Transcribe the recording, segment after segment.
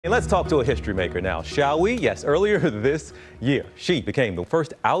And let's talk to a history maker now, shall we? Yes, earlier this year, she became the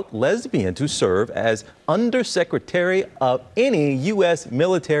first out lesbian to serve as undersecretary of any U.S.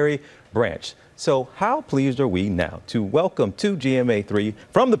 military branch. So how pleased are we now to welcome to GMA3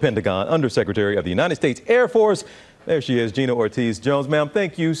 from the Pentagon, Undersecretary of the United States Air Force. There she is, Gina Ortiz Jones. Ma'am,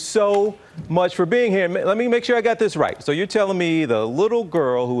 thank you so much for being here. Let me make sure I got this right. So you're telling me the little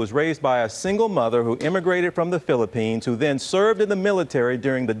girl who was raised by a single mother who immigrated from the Philippines, who then served in the military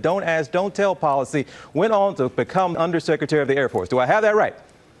during the Don't Ask, Don't Tell policy, went on to become Undersecretary of the Air Force. Do I have that right?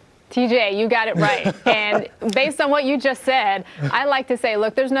 TJ, you got it right. And based on what you just said, I like to say,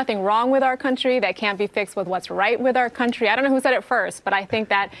 look, there's nothing wrong with our country that can't be fixed with what's right with our country. I don't know who said it first, but I think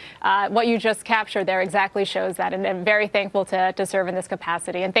that what you just captured there exactly shows that. And I'm very thankful to serve in this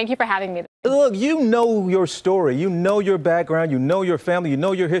capacity. And thank you for having me. Look, you know your story, you know your background, you know your family, you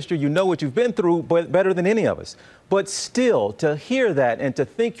know your history, you know what you've been through better than any of us. But still, to hear that and to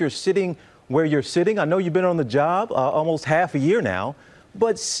think you're sitting where you're sitting, I know you've been on the job almost half a year now.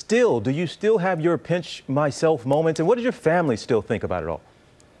 But still, do you still have your pinch myself moments? And what does your family still think about it all?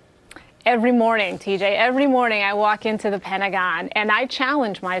 Every morning, TJ, every morning I walk into the Pentagon and I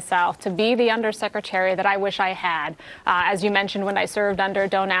challenge myself to be the undersecretary that I wish I had, as you mentioned, when I served under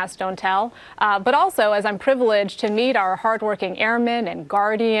Don't Ask, Don't Tell, but also as I'm privileged to meet our hardworking airmen and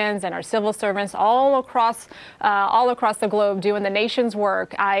guardians and our civil servants all across the globe doing the nation's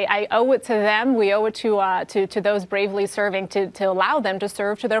work. I owe it to them. We owe it to those bravely serving to allow them to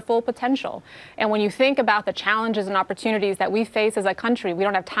serve to their full potential. And when you think about the challenges and opportunities that we face as a country, we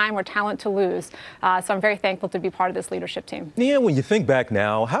don't have time or talent to lose. So I'm very thankful to be part of this leadership team. Yeah, when you think back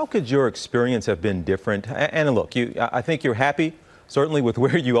now, how could your experience have been different? And look, I think you're happy, certainly, with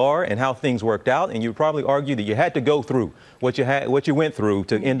where you are and how things worked out. And you'd probably argue that you had to go through what you went through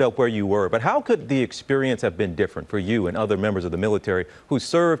to end up where you were. But how could the experience have been different for you and other members of the military who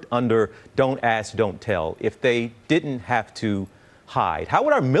served under Don't Ask, Don't Tell if they didn't have to hide? How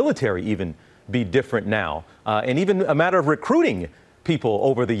would our military even be different now? And even a matter of recruiting people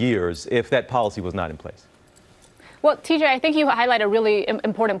over the years if that policy was not in place? Well, TJ, I think you highlight a really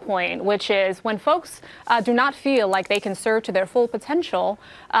important point, which is when folks do not feel like they can serve to their full potential,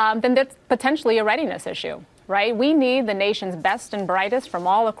 then there's potentially a readiness issue. Right? We need the nation's best and brightest from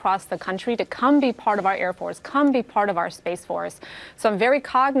all across the country to come be part of our Air Force, come be part of our Space Force. So I'm very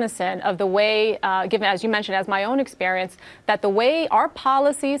cognizant of the way, given, as you mentioned, as my own experience, that the way our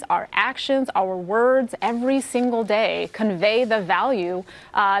policies, our actions, our words every single day convey the value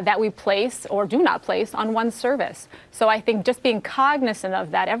that we place or do not place on one's service. So I think just being cognizant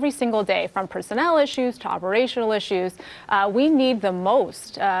of that every single day, from personnel issues to operational issues, we need the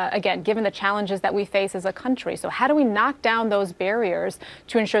most, again, given the challenges that we face as a country. So how do we knock down those barriers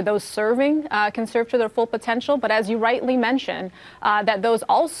to ensure those serving can serve to their full potential? But as you rightly mentioned, that those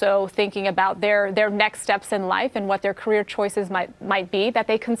also thinking about their next steps in life and what their career choices might be, that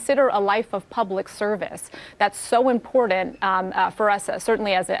they consider a life of public service. That's so important for us,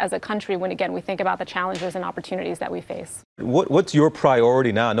 certainly as a country, when, again, we think about the challenges and opportunities that we face. What's your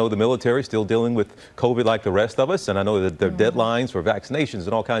priority now? I know the military is still dealing with COVID like the rest of us, and I know that there are deadlines for vaccinations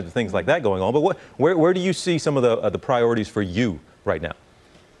and all kinds of things like that going on. But where do you see some of the priorities for you right now?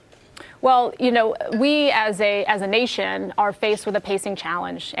 Well, you know, we as a nation are faced with a pacing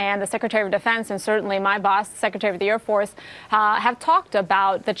challenge, and the Secretary of Defense and certainly my boss, the Secretary of the Air Force, have talked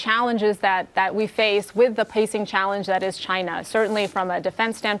about the challenges that we face with the pacing challenge that is China, certainly from a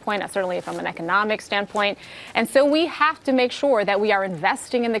defense standpoint, certainly from an economic standpoint. And so we have to make sure that we are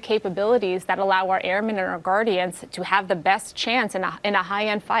investing in the capabilities that allow our airmen and our guardians to have the best chance in a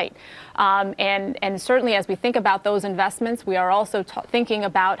high-end fight. And certainly as we think about those investments, we are also thinking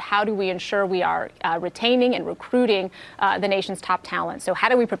about how do we ensure we are retaining and recruiting the nation's top talent. So how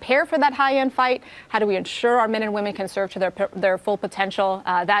do we prepare for that high-end fight? How do we ensure our men and women can serve to their full potential?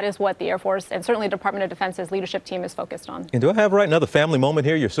 That is what the Air Force and certainly the Department of Defense's leadership team is focused on. And do I have right another family moment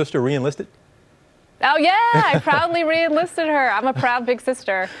here? Your sister re-enlisted? Oh, yeah, I proudly re-enlisted her. I'm a proud big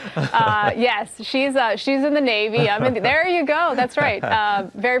sister. Yes, she's in the Navy. There you go. That's right.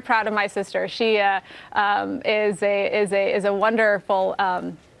 Very proud of my sister. She is a wonderful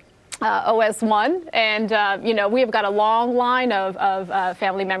OS1, and you know, we have got a long line of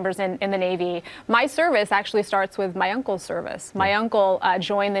family members in the Navy. My service actually starts with my uncle's service. My uncle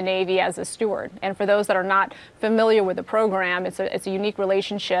joined the Navy as a steward, and for those that are not familiar with the program, it's a unique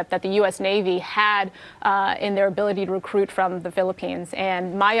relationship that the U.S. Navy had in their ability to recruit from the Philippines.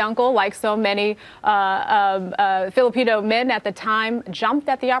 And my uncle, like so many Filipino men at the time, jumped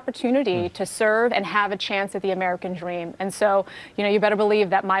at the opportunity to serve and have a chance at the American dream. And so, you know, you better believe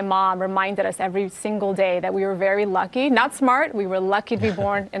that my mom reminded us every single day that we were very lucky, not smart, we were lucky to be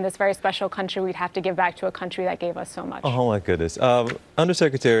born in this very special country. We'd have to give back to a country that gave us so much. Oh, my goodness.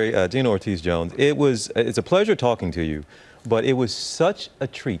 Undersecretary Gina Ortiz Jones, it's a pleasure talking to you. But it was such a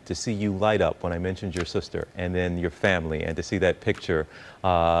treat to see you light up when I mentioned your sister and then your family, and to see that picture,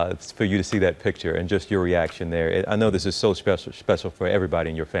 for you to see that picture and just your reaction there. I know this is so special for everybody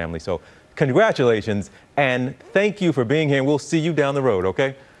in your family. So congratulations and thank you for being here. And we'll see you down the road,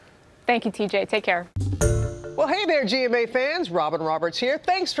 okay? Thank you, TJ. Take care. Well, hey there, GMA fans. Robin Roberts here.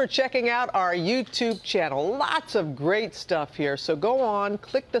 Thanks for checking out our YouTube channel. Lots of great stuff here. So go on,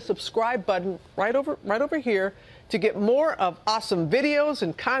 click the subscribe button right over here to get more of awesome videos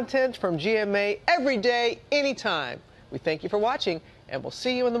and content from GMA every day, anytime. We thank you for watching, and we'll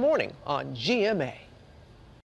see you in the morning on GMA.